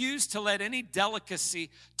refuse to let any delicacy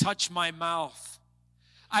touch my mouth.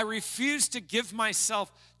 I refuse to give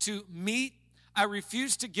myself to meat. I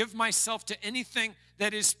refuse to give myself to anything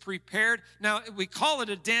that is prepared. Now, we call it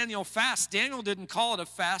a Daniel fast. Daniel didn't call it a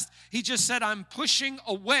fast. He just said, I'm pushing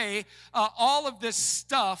away all of this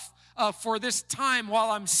stuff for this time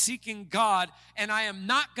while I'm seeking God, and I am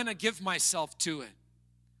not going to give myself to it.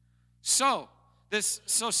 So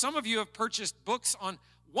some of you have purchased books on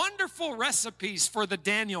wonderful recipes for the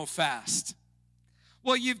Daniel fast.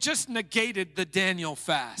 Well, you've just negated the Daniel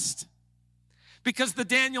fast. Because the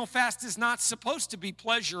Daniel fast is not supposed to be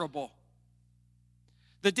pleasurable.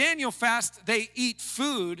 The Daniel fast, they eat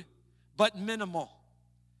food, but minimal.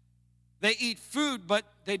 They eat food, but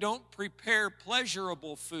they don't prepare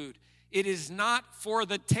pleasurable food. It is not for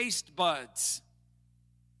the taste buds.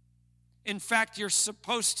 In fact, you're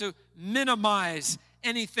supposed to minimize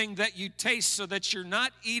anything that you taste so that you're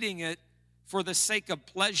not eating it for the sake of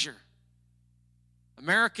pleasure.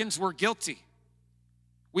 Americans, we're guilty.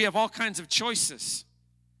 We have all kinds of choices.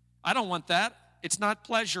 I don't want that. It's not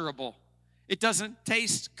pleasurable. It doesn't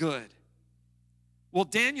taste good. Well,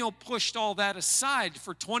 Daniel pushed all that aside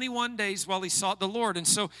for 21 days while he sought the Lord. And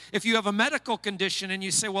so if you have a medical condition and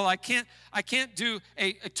you say, well, I can't do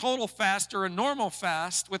a total fast or a normal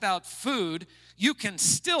fast without food, you can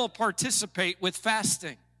still participate with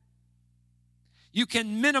fasting. You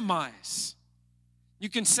can minimize. You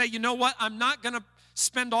can say, you know what, I'm not going to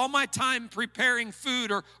spend all my time preparing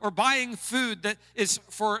food or buying food that is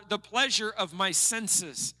for the pleasure of my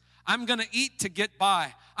senses. I'm going to eat to get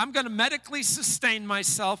by. I'm going to medically sustain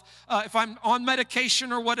myself. If I'm on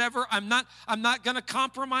medication or whatever, I'm not going to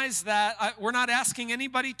compromise that. We're not asking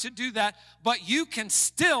anybody to do that, but you can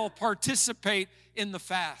still participate in the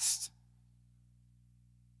fast.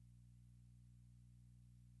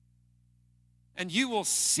 And you will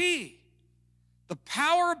see the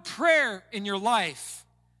power of prayer in your life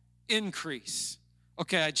increase.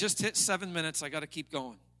 Okay, I just hit 7 minutes. I got to keep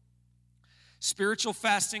going. Spiritual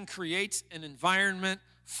fasting creates an environment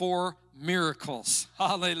for miracles.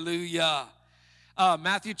 Hallelujah.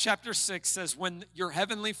 Matthew chapter 6 says, when your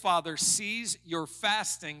heavenly Father sees your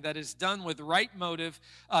fasting that is done with right motive,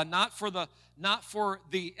 not for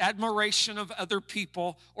the admiration of other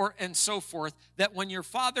people and so forth, that when your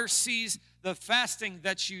Father sees the fasting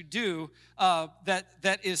that you do,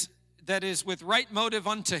 that is with right motive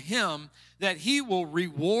unto him, that he will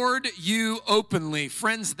reward you openly.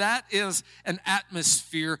 Friends, that is an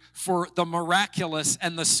atmosphere for the miraculous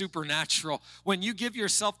and the supernatural. When you give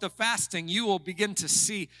yourself to fasting, you will begin to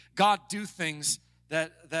see God do things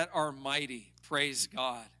that are mighty. Praise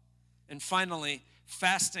God. And finally,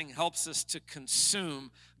 fasting helps us to consume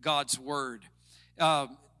God's word.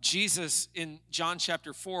 Jesus, in John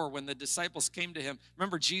chapter 4, when the disciples came to him,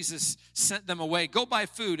 remember Jesus sent them away, go buy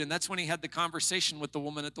food, and that's when he had the conversation with the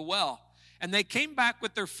woman at the well. And they came back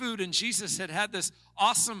with their food, and Jesus had this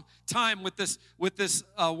awesome time with this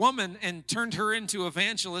woman and turned her into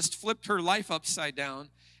evangelist, flipped her life upside down,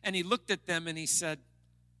 and he looked at them and he said,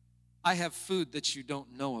 I have food that you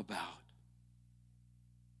don't know about.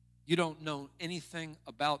 You don't know anything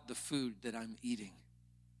about the food that I'm eating.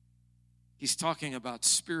 He's talking about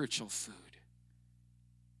spiritual food.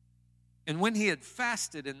 And when he had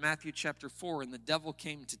fasted in Matthew chapter 4, and the devil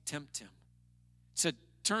came to tempt him, said,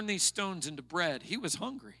 turn these stones into bread. He was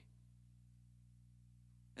hungry.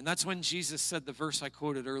 And that's when Jesus said the verse I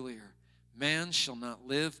quoted earlier, man shall not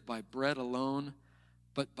live by bread alone,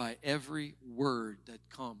 but by every word that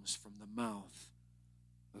comes from the mouth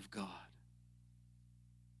of God.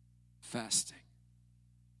 Fasting.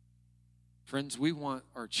 Friends, we want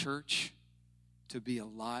our church to be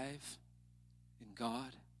alive in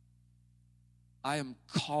God. I am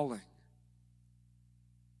calling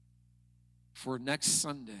for next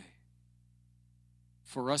Sunday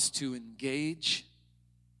for us to engage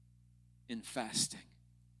in fasting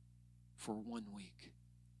for 1 week.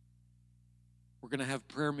 We're going to have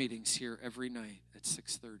prayer meetings here every night at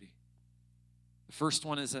 6:30. The first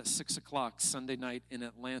one is at 6 o'clock Sunday night in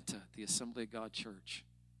Atlanta, the Assembly of God Church.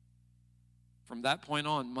 From that point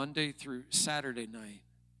on, Monday through Saturday night,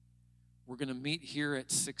 we're going to meet here at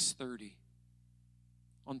 6:30.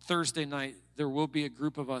 On Thursday night, there will be a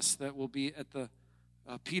group of us that will be at the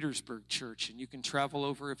Petersburg Church, and you can travel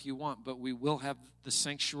over if you want, but we will have the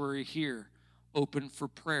sanctuary here open for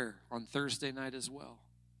prayer on Thursday night as well.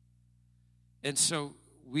 And so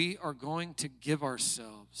we are going to give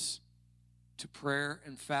ourselves to prayer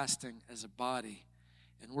and fasting as a body,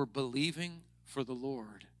 and we're believing for the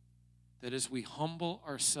Lord that as we humble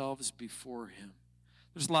ourselves before him,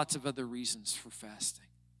 there's lots of other reasons for fasting.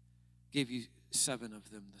 Gave you 7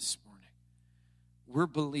 of them this morning. We're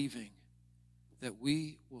believing that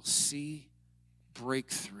we will see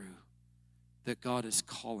breakthrough that God is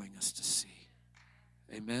calling us to see.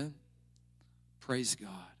 Amen? Praise God.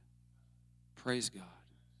 Praise God.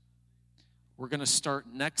 We're going to start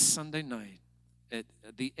next Sunday night at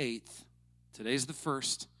the 8th. Today's the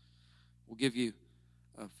 1st. We'll give you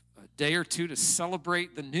a day or two to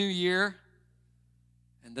celebrate the new year,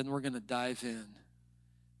 and then we're going to dive in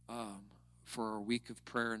for our week of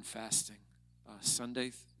prayer and fasting,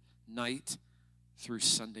 Sunday night through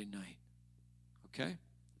Sunday night. Okay?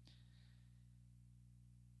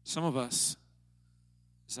 Some of us,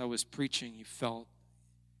 as I was preaching, you felt,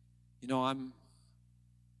 I'm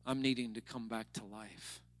needing to come back to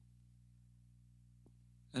life.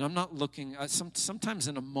 And I'm not looking, sometimes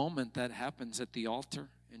in a moment that happens at the altar,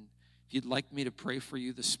 and if you'd like me to pray for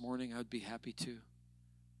you this morning, I'd be happy to.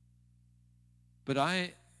 But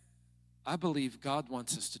I believe God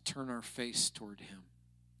wants us to turn our face toward him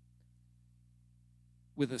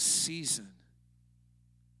with a season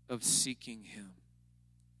of seeking him.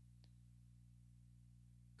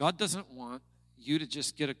 God doesn't want you to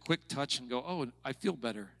just get a quick touch and go, oh, I feel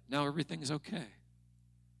better. Now everything's okay.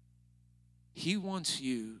 He wants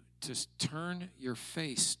you to turn your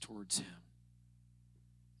face towards him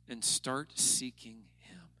and start seeking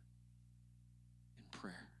him in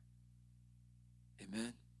prayer.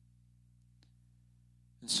 Amen.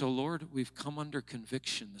 And so, Lord, we've come under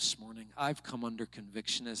conviction this morning. I've come under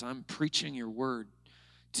conviction as I'm preaching your word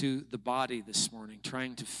to the body this morning,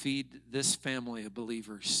 trying to feed this family of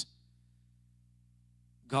believers.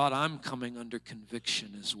 God, I'm coming under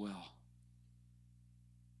conviction as well.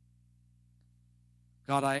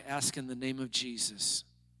 God, I ask in the name of Jesus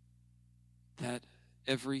that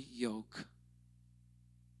every yoke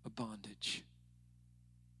of bondage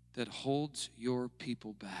that holds your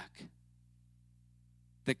people back,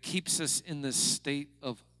 that keeps us in this state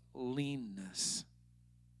of leanness,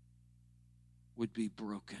 would be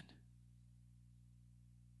broken.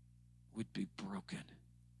 Would be broken.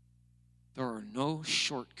 There are no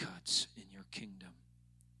shortcuts in your kingdom.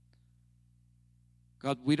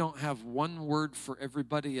 God, we don't have one word for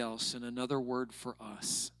everybody else and another word for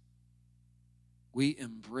us. We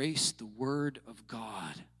embrace the word of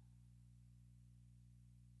God.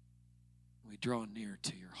 We draw near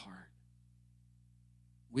to your heart.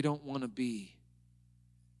 We don't want to be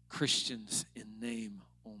Christians in name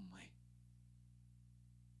only.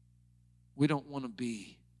 We don't want to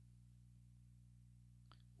be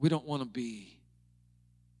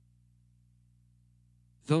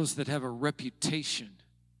those that have a reputation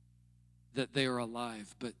that they are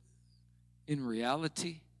alive, but in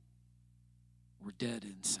reality, we're dead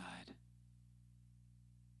inside.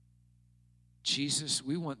 Jesus,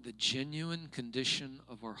 we want the genuine condition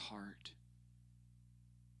of our heart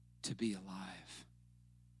to be alive.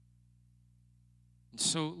 And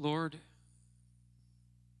so, Lord,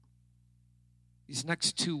 these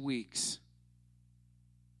next 2 weeks,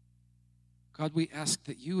 God, we ask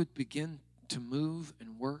that you would begin to move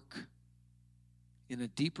and work in a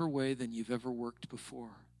deeper way than you've ever worked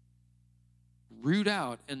before. Root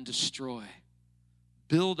out and destroy.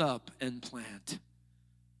 Build up and plant.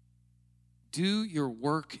 Do your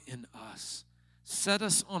work in us. Set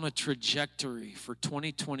us on a trajectory for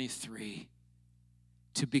 2023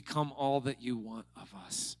 to become all that you want of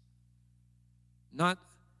us. Not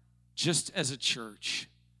just as a church,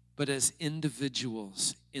 but as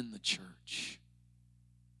individuals in the church.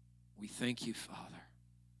 We thank you, Father.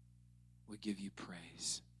 We give you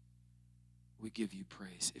praise. We give you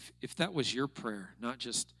praise. If that was your prayer, not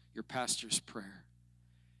just your pastor's prayer,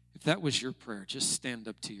 if that was your prayer, just stand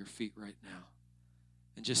up to your feet right now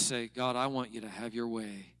and just say, God, I want you to have your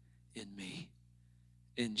way in me.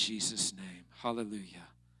 In Jesus' name. Hallelujah.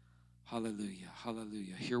 Hallelujah.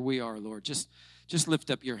 Hallelujah. Here we are, Lord. Just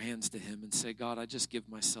lift up your hands to him and say, God, I just give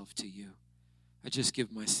myself to you. I just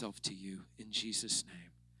give myself to you in Jesus'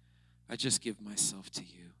 name. I just give myself to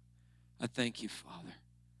you. I thank you, Father.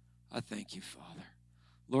 I thank you, Father.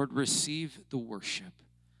 Lord, receive the worship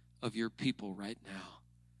of your people right now.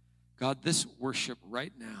 God, this worship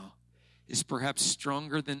right now is perhaps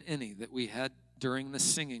stronger than any that we had during the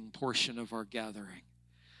singing portion of our gathering.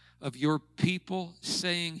 Of your people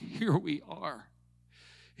saying, here we are.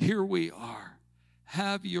 Here we are.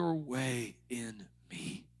 Have your way in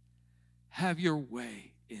me. Have your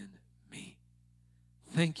way in me.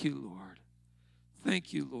 Thank you, Lord.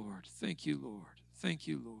 Thank you, Lord. Thank you, Lord. Thank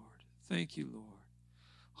you, Lord. Thank you, Lord.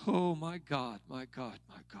 Oh, my God, my God,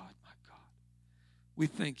 my God, my God. We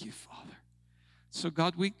thank you, Father. So,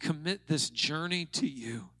 God, we commit this journey to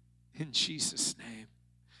you in Jesus' name.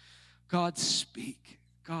 God, speak.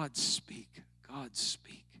 God, speak. God,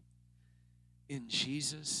 speak. In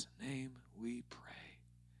Jesus' name we pray.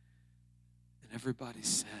 And everybody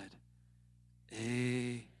said,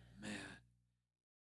 Amen.